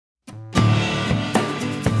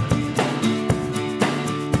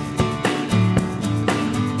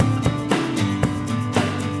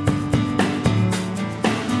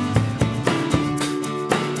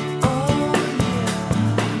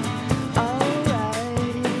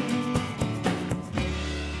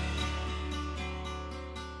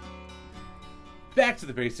Back to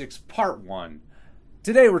the Basics, Part 1.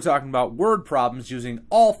 Today we're talking about word problems using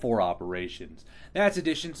all four operations. That's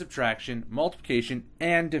addition, subtraction, multiplication,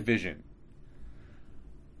 and division.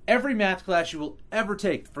 Every math class you will ever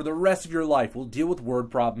take for the rest of your life will deal with word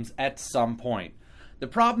problems at some point. The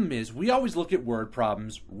problem is we always look at word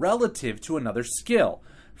problems relative to another skill.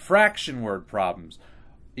 Fraction word problems,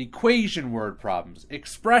 equation word problems,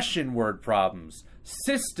 expression word problems,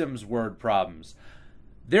 systems word problems.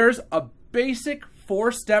 There's a basic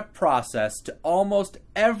four-step process to almost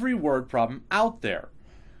every word problem out there.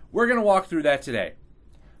 We're going to walk through that today.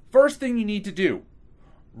 First thing you need to do,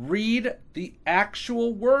 read the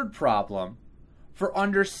actual word problem for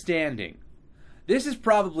understanding. This is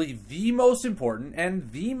probably the most important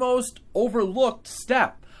and the most overlooked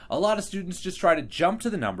step. A lot of students just try to jump to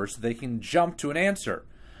the numbers so they can jump to an answer.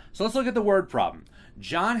 So let's look at the word problem.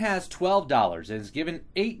 John has $12 and is given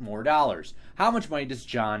 $8 more. How much money does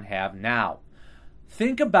John have now?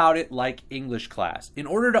 Think about it like English class. In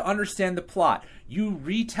order to understand the plot, you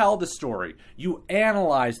retell the story. You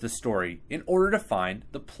analyze the story in order to find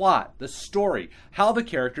the plot, the story, how the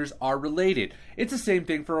characters are related. It's the same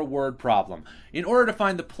thing for a word problem. In order to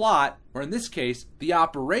find the plot, or in this case, the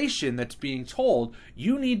operation that's being told,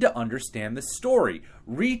 you need to understand the story.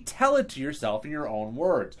 Retell it to yourself in your own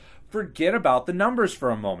words. Forget about the numbers for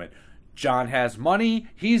a moment. John has money.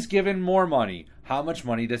 He's given more money. How much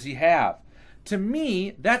money does he have? To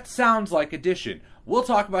me, that sounds like addition. We'll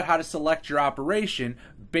talk about how to select your operation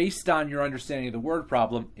based on your understanding of the word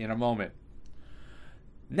problem in a moment.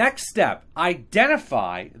 Next step,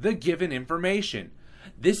 identify the given information.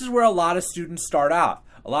 This is where a lot of students start out.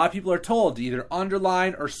 A lot of people are told to either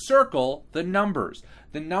underline or circle the numbers.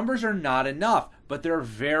 The numbers are not enough, but they're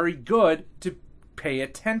very good to pay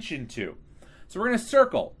attention to. So we're going to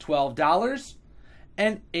circle $12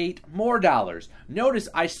 and $8 more. Notice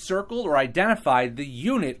I circled or identified the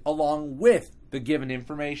unit along with the given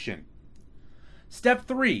information. Step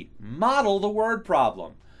 3, model the word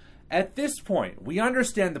problem. At this point, we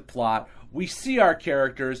understand the plot, we see our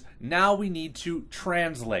characters, now we need to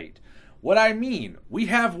translate. What I mean, we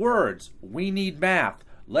have words, we need math.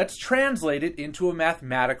 Let's translate it into a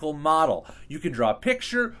mathematical model. You can draw a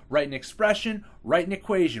picture, write an expression, write an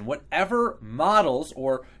equation, whatever models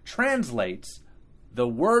or translates the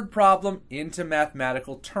word problem into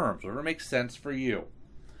mathematical terms, whatever makes sense for you.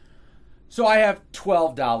 So I have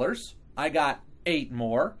 $12. I got 8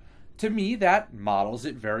 more. To me, that models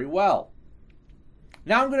it very well.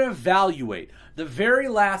 Now I'm going to evaluate. The very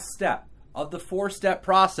last step of the four-step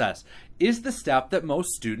process is the step that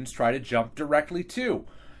most students try to jump directly to.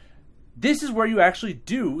 This is where you actually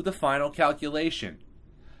do the final calculation.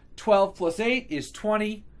 12 plus 8 is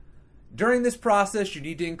 20. During this process, you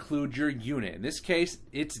need to include your unit. In this case,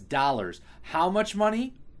 it's dollars. How much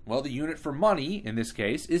money? Well, the unit for money, in this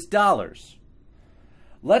case, is dollars.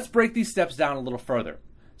 Let's break these steps down a little further.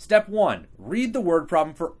 Step 1, read the word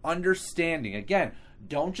problem for understanding. Again,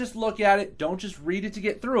 don't just look at it. Don't just read it to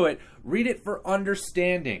get through it. Read it for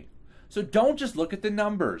understanding. So don't just look at the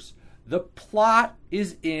numbers. The plot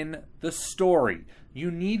is in the story. You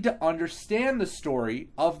need to understand the story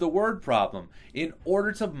of the word problem in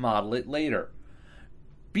order to model it later.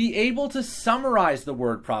 Be able to summarize the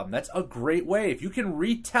word problem. That's a great way. If you can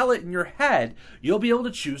retell it in your head, you'll be able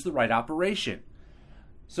to choose the right operation.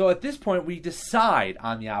 So at this point, we decide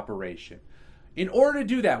on the operation. In order to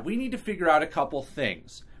do that, we need to figure out a couple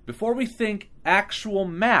things. Before we think actual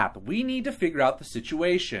math, we need to figure out the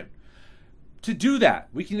situation. To do that,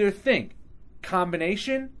 we can either think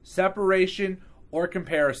combination, separation, or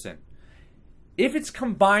comparison. If it's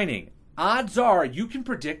combining, odds are you can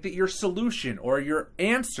predict that your solution or your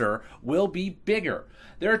answer will be bigger.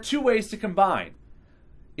 There are two ways to combine.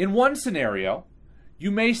 In one scenario,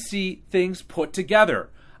 you may see things put together.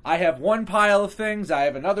 I have one pile of things, I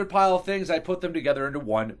have another pile of things, I put them together into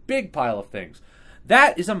one big pile of things.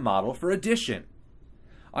 That is a model for addition.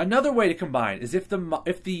 Another way to combine is if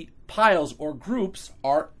the piles or groups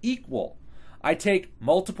are equal. I take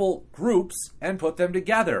multiple groups and put them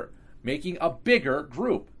together, making a bigger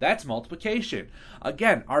group. That's multiplication.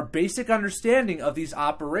 Again, our basic understanding of these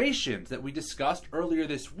operations that we discussed earlier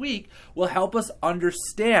this week will help us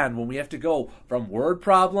understand when we have to go from word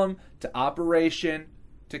problem to operation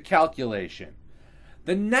to calculation.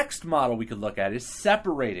 The next model we could look at is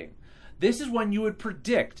separating. This is when you would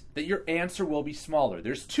predict that your answer will be smaller.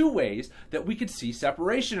 There's two ways that we could see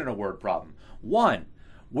separation in a word problem. One,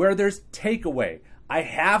 where there's takeaway. I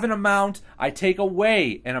have an amount, I take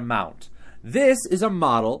away an amount. This is a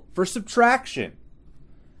model for subtraction.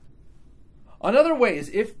 Another way is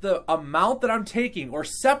if the amount that I'm taking or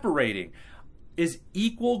separating is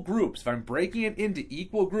equal groups, if I'm breaking it into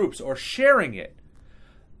equal groups or sharing it,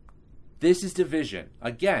 this is division.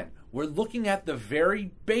 Again, we're looking at the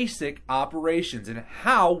very basic operations and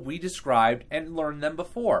how we described and learned them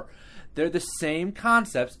before. They're the same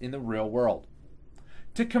concepts in the real world.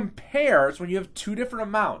 To compare is when you have two different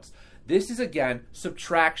amounts. This is, again,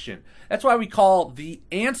 subtraction. That's why we call the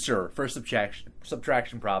answer for a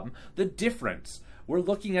subtraction problem the difference. We're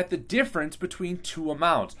looking at the difference between two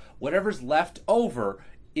amounts, whatever's left over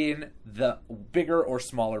in the bigger or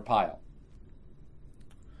smaller pile.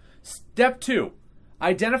 Step 2,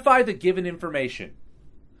 identify the given information.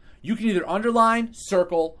 You can either underline,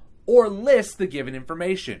 circle, or list the given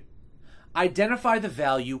information. Identify the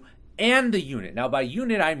value and the unit. Now, by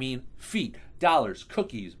unit, I mean feet, dollars,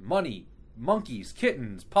 cookies, money, monkeys,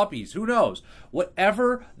 kittens, puppies, who knows?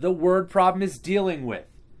 Whatever the word problem is dealing with.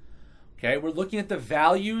 Okay, we're looking at the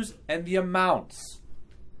values and the amounts.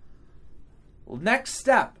 Next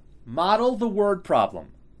step, model the word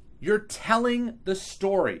problem. You're telling the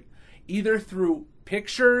story, either through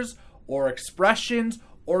pictures or expressions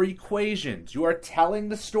or equations. You are telling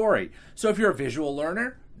the story. So if you're a visual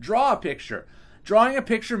learner, draw a picture. Drawing a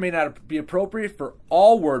picture may not be appropriate for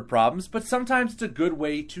all word problems, but sometimes it's a good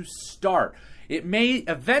way to start. It may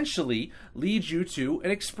eventually lead you to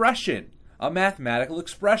an expression, a mathematical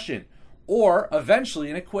expression, or eventually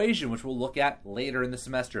an equation, which we'll look at later in the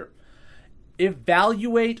semester.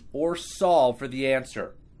 Evaluate or solve for the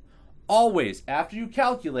answer. Always, after you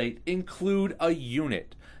calculate, include a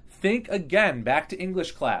unit. Think again back to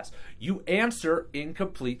English class. You answer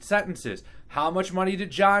incomplete sentences. How much money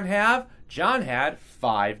did John have? John had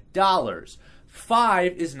 $5.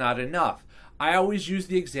 5 is not enough. I always use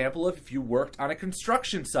the example of if you worked on a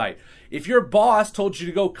construction site. If your boss told you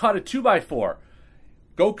to go cut a 2x4,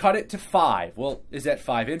 go cut it to 5. Well, is that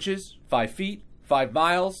 5 inches, 5 feet, 5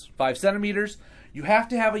 miles, 5 centimeters? You have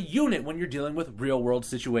to have a unit when you're dealing with real-world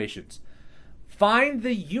situations. Find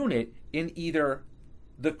the unit in either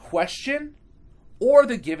the question or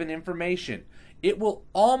the given information. It will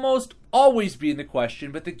almost always be in the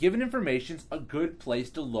question, but the given information is a good place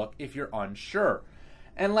to look if you're unsure.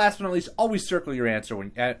 And last but not least, always circle your answer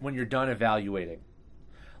when you're done evaluating.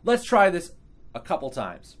 Let's try this a couple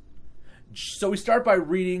times. So we start by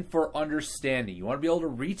reading for understanding. You want to be able to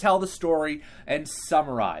retell the story and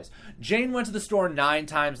summarize. Jane went to the store 9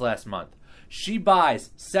 times last month. She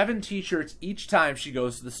buys 7 t-shirts each time she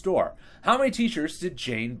goes to the store. How many t-shirts did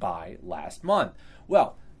Jane buy last month?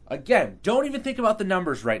 Well, again, don't even think about the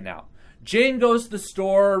numbers right now. Jane goes to the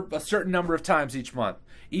store a certain number of times each month.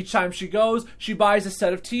 Each time she goes, she buys a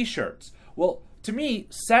set of t-shirts. Well, to me,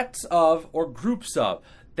 sets of or groups of,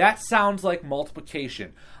 that sounds like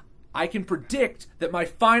multiplication. I can predict that my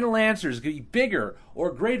final answer is going to be bigger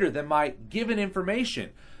or greater than my given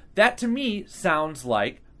information. That to me sounds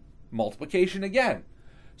like multiplication again.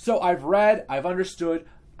 So I've read, I've understood,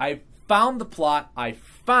 I've found the plot, I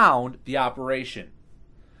found the operation.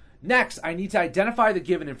 Next, I need to identify the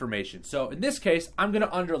given information. So in this case, I'm going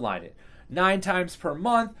to underline it. 9 times per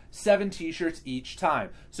month, 7 t-shirts each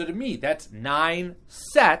time. So to me, that's 9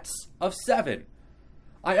 sets of 7.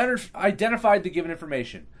 I identified the given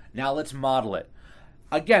information. Now let's model it.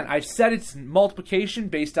 Again, I've said it's multiplication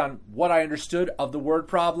based on what I understood of the word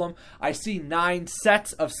problem. I see 9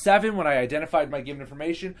 sets of 7 when I identified my given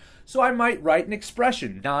information, so I might write an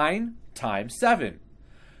expression, 9 times 7.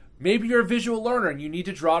 Maybe you're a visual learner and you need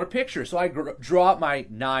to draw out a picture, so I draw out my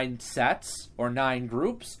 9 sets or 9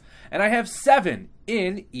 groups, and I have 7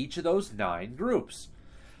 in each of those 9 groups.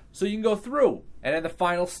 So you can go through, and in the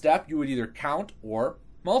final step, you would either count or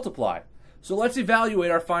multiply. So let's evaluate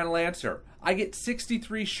our final answer. I get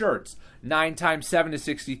 63 shirts. 9 times 7 is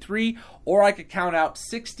 63, or I could count out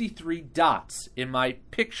 63 dots in my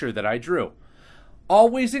picture that I drew.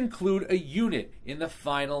 Always include a unit in the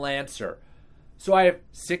final answer. So I have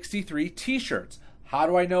 63 t-shirts. How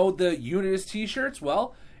do I know the unit is t-shirts?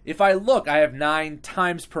 Well, if I look, I have 9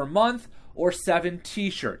 times per month or 7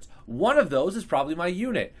 t-shirts. One of those is probably my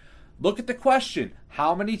unit. Look at the question.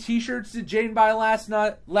 How many t-shirts did Jane buy last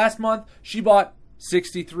month? She bought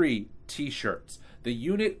 63 t-shirts. The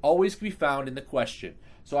unit always can be found in the question.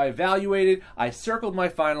 So I evaluated, I circled my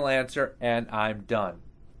final answer, and I'm done.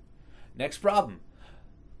 Next problem.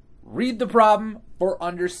 Read the problem for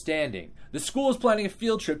understanding. The school is planning a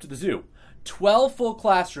field trip to the zoo. 12 full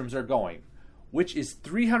classrooms are going, which is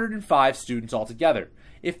 305 students altogether.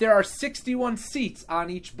 If there are 61 seats on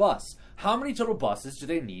each bus, how many total buses do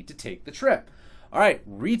they need to take the trip? All right,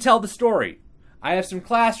 retell the story. I have some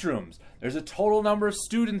classrooms. There's a total number of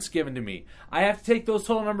students given to me. I have to take those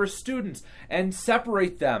total number of students and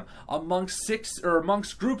separate them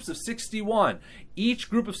amongst groups of 61. Each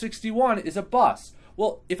group of 61 is a bus.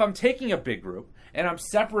 Well, if I'm taking a big group and I'm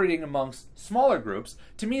separating amongst smaller groups,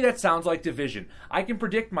 to me that sounds like division. I can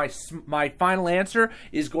predict my final answer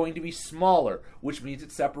is going to be smaller, which means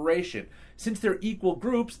it's separation. Since they're equal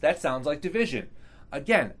groups, that sounds like division.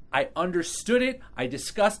 Again, I understood it, I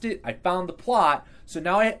discussed it, I found the plot, so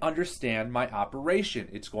now I understand my operation.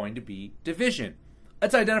 It's going to be division.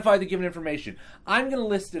 Let's identify the given information. I'm going to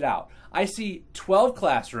list it out. I see 12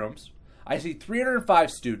 classrooms, I see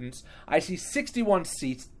 305 students, I see 61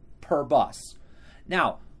 seats per bus.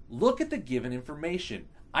 Now, look at the given information.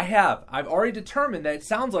 I've already determined that it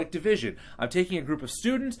sounds like division. I'm taking a group of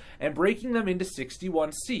students and breaking them into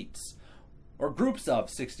 61 seats, or groups of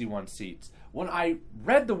 61 seats. When I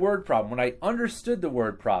read the word problem, when I understood the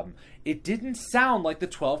word problem, it didn't sound like the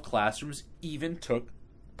 12 classrooms even took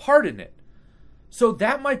part in it. So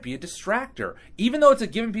that might be a distractor. Even though it's a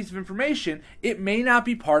given piece of information, it may not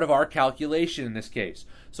be part of our calculation in this case.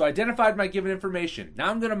 So I identified my given information. Now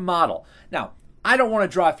I'm going to model. Now, I don't want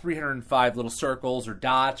to draw 305 little circles or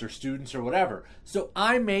dots or students or whatever. So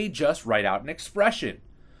I may just write out an expression.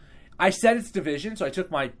 I said it's division, so I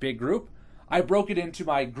took my big group. I broke it into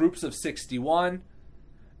my groups of 61,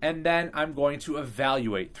 and then I'm going to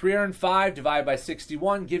evaluate. 305 divided by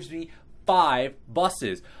 61 gives me 5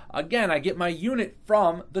 buses. Again, I get my unit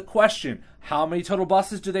from the question. How many total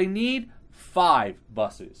buses do they need? 5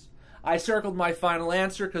 buses. I circled my final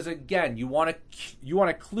answer because, again, you want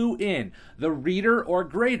to clue in the reader or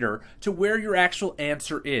grader to where your actual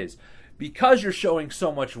answer is. Because you're showing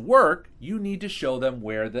so much work, you need to show them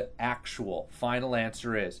where the actual final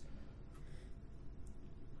answer is.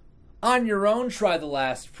 On your own, try the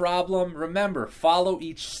last problem. Remember, follow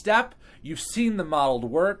each step. You've seen the modeled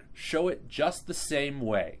work. Show it just the same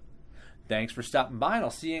way. Thanks for stopping by, and I'll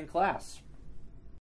see you in class.